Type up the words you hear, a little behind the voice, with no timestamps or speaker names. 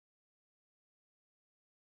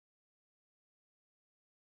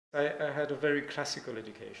I had a very classical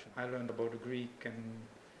education. I learned about the Greek and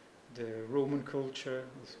the Roman culture,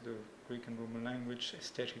 also the Greek and Roman language.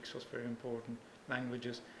 Aesthetics was very important,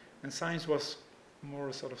 languages, and science was more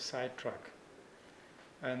a sort of sidetrack.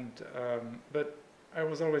 And but I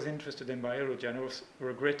was always interested in biology, and I was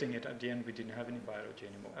regretting it at the end we didn't have any biology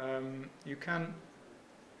anymore. You can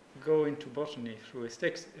go into botany through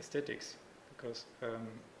aesthetics, because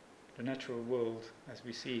the natural world, as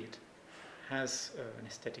we see it, has an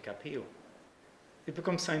aesthetic appeal. It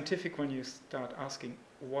becomes scientific when you start asking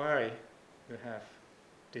why you have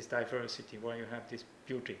this diversity, why you have this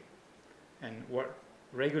beauty, and what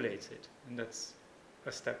regulates it, and that's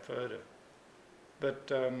a step further.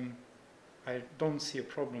 But I don't see a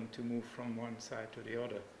problem to move from one side to the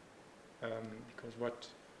other, because what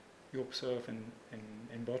you observe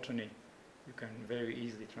in botany, you can very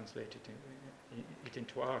easily translate it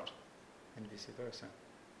into art, and vice versa.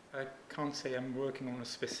 I can't say I'm working on a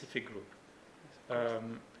specific group.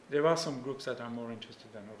 There are some groups that are more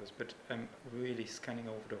interested than others, but I'm really scanning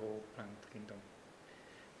over the whole plant kingdom.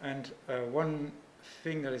 And one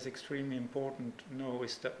thing that is extremely important now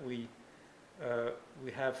is that we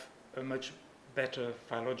have a much better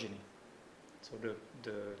phylogeny, so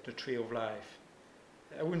the tree of life.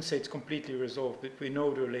 I wouldn't say it's completely resolved, but we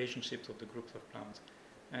know the relationships of the groups of plants.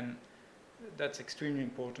 And that's extremely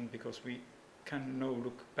important because we can now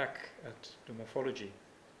look back at the morphology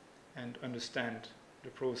and understand the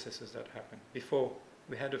processes that happen. Before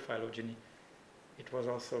we had a phylogeny, it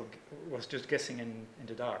was just guessing in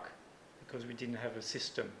the dark, because we didn't have a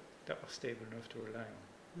system that was stable enough to rely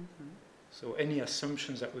on. Mm-hmm. So any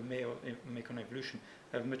assumptions that we may make on evolution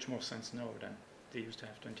have much more sense now than they used to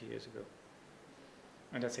have 20 years ago.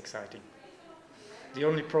 And that's exciting. The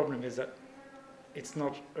only problem is that it's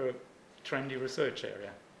not a trendy research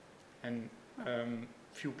area, and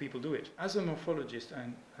few people do it. As a morphologist,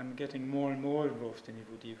 I'm getting more and more involved in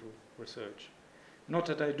evo-devo research. Not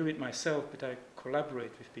that I do it myself, but I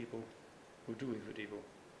collaborate with people who do evo-devo,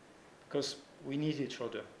 because we need each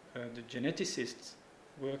other. The geneticists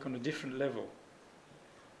work on a different level.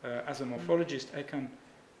 As a morphologist, I can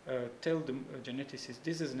tell the geneticist,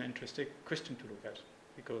 this is an interesting question to look at,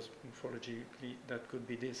 because morphologically that could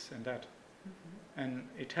be this and that. Mm-hmm. And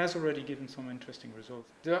it has already given some interesting results.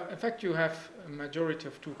 In fact, you have a majority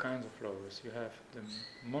of two kinds of flowers. You have the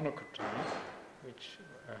monocot type, which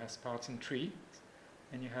has parts in 3,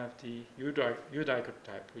 and you have the eudicot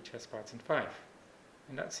type, which has parts in 5.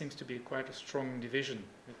 And that seems to be quite a strong division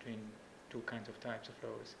between two kinds of types of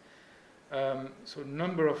flowers. So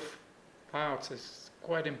number of parts is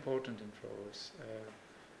quite important in flowers,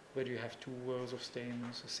 whether you have 2 whorls of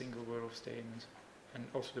stamens, a single whorl of stamens, and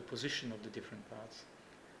also the position of the different parts.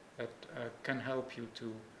 That can help you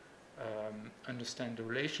to understand the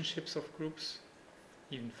relationships of groups,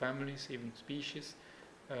 even families, even species,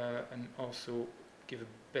 and also give a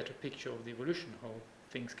better picture of the evolution, how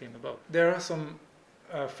things came about. There are some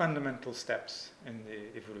fundamental steps in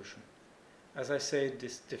the evolution. As I said,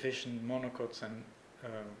 this division, monocots and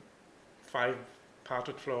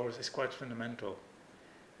 5-parted flowers, is quite fundamental.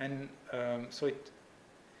 And so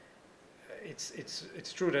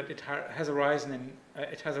it's true that it has arisen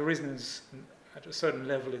at a certain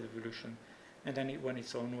level in evolution, and then it went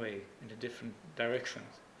its own way in the different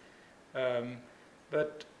directions.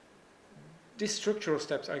 But these structural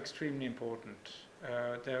steps are extremely important.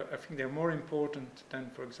 I think they're more important than,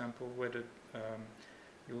 for example, whether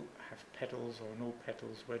you have petals or no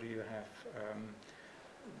petals, whether you have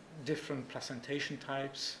different placentation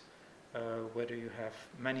types, whether you have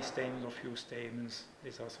many stamens or few stamens.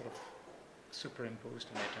 These are sort of superimposed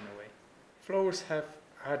in it in a way. Flowers have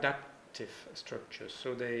adaptive structures,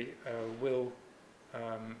 so they will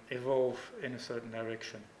evolve in a certain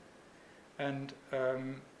direction. And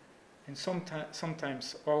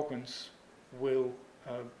sometimes organs will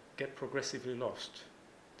get progressively lost.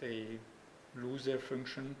 They lose their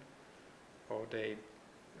function, or they,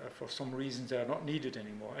 for some reasons, they are not needed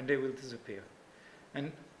anymore, and they will disappear.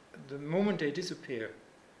 And the moment they disappear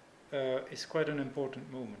is quite an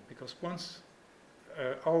important moment, because once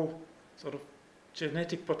all sort of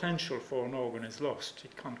genetic potential for an organ is lost,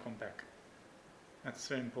 it can't come back. That's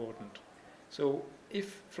very important. So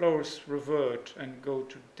if flowers revert and go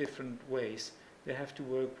to different ways, they have to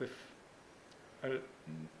work with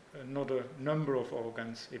another number of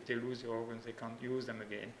organs. If they lose the organs, they can't use them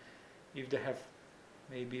again. If they have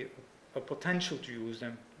maybe a potential to use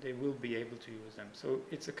them, they will be able to use them. So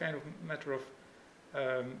it's a kind of matter of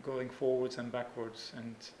going forwards and backwards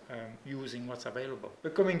and using what's available.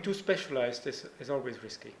 Becoming too specialized is always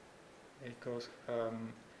risky, because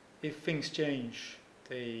if things change,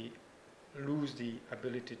 they lose the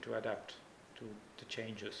ability to adapt to the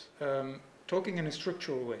changes. Talking in a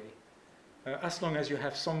structural way, as long as you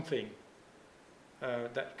have something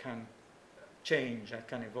that can change, that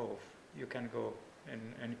can evolve, you can go in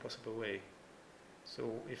any possible way.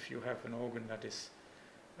 So if you have an organ that is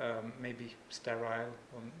maybe sterile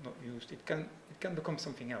or not used, it can become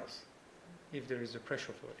something else if there is a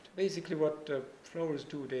pressure for it. Basically what flowers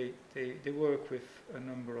do, they work with a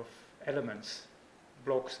number of elements,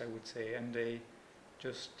 blocks I would say, and they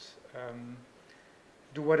just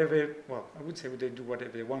do whatever, well, I would say they do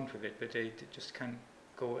whatever they want with it, but they just can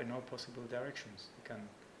go in all possible directions. They can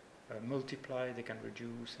multiply, they can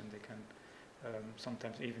reduce, and they can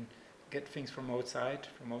sometimes even get things from outside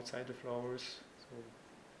the flowers, so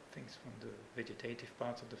things from the vegetative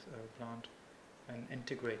parts of the plant, and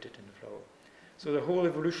integrate it in the flower. So the whole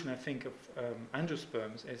evolution, I think, of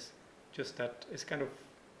angiosperms is just that it's kind of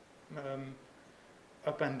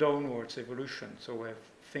up and downwards evolution, so where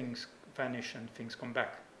things vanish and things come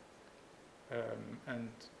back. And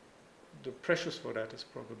the pressures for that is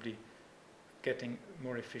probably getting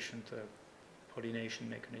more efficient pollination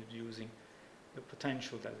mechanisms using the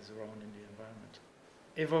potential that is around in the environment.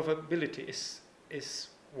 Evolvability is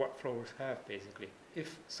what flowers have, basically.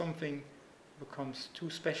 If something becomes too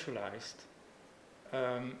specialized,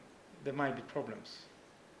 there might be problems.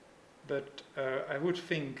 But I would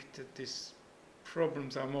think that these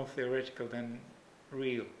problems are more theoretical than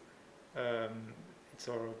real. It's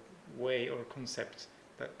our way or concept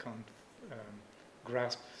that can't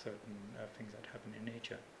grasp certain things that happen in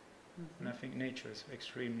nature. Mm-hmm. And I think nature is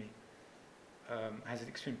extremely has an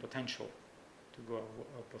extreme potential to go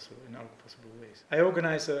in all possible ways. I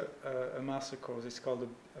organize a master course. It's called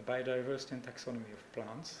a Biodiversity and Taxonomy of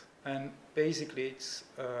Plants, and basically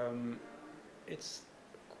it's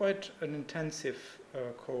quite an intensive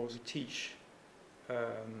course to teach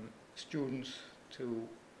students to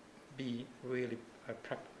be really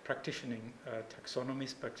practicing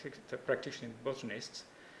taxonomists, practicing botanists,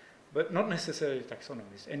 but not necessarily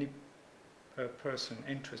taxonomists. Any person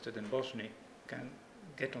interested in botany can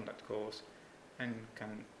get on that course and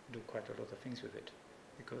can do quite a lot of things with it,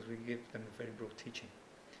 because we give them a very broad teaching.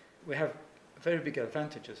 We have very big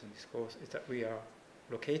advantages in this course, is that we are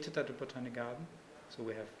located at the Botanic Garden, so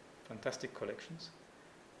we have fantastic collections,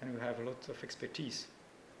 and we have a lot of expertise,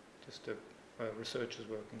 just researchers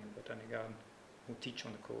working in the Botanic Garden who teach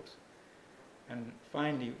on the course. And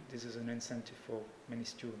finally, this is an incentive for many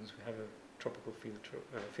students. We have a tropical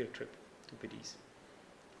field trip to Belize,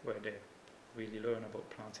 where they really learn about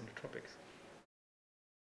plants in the tropics.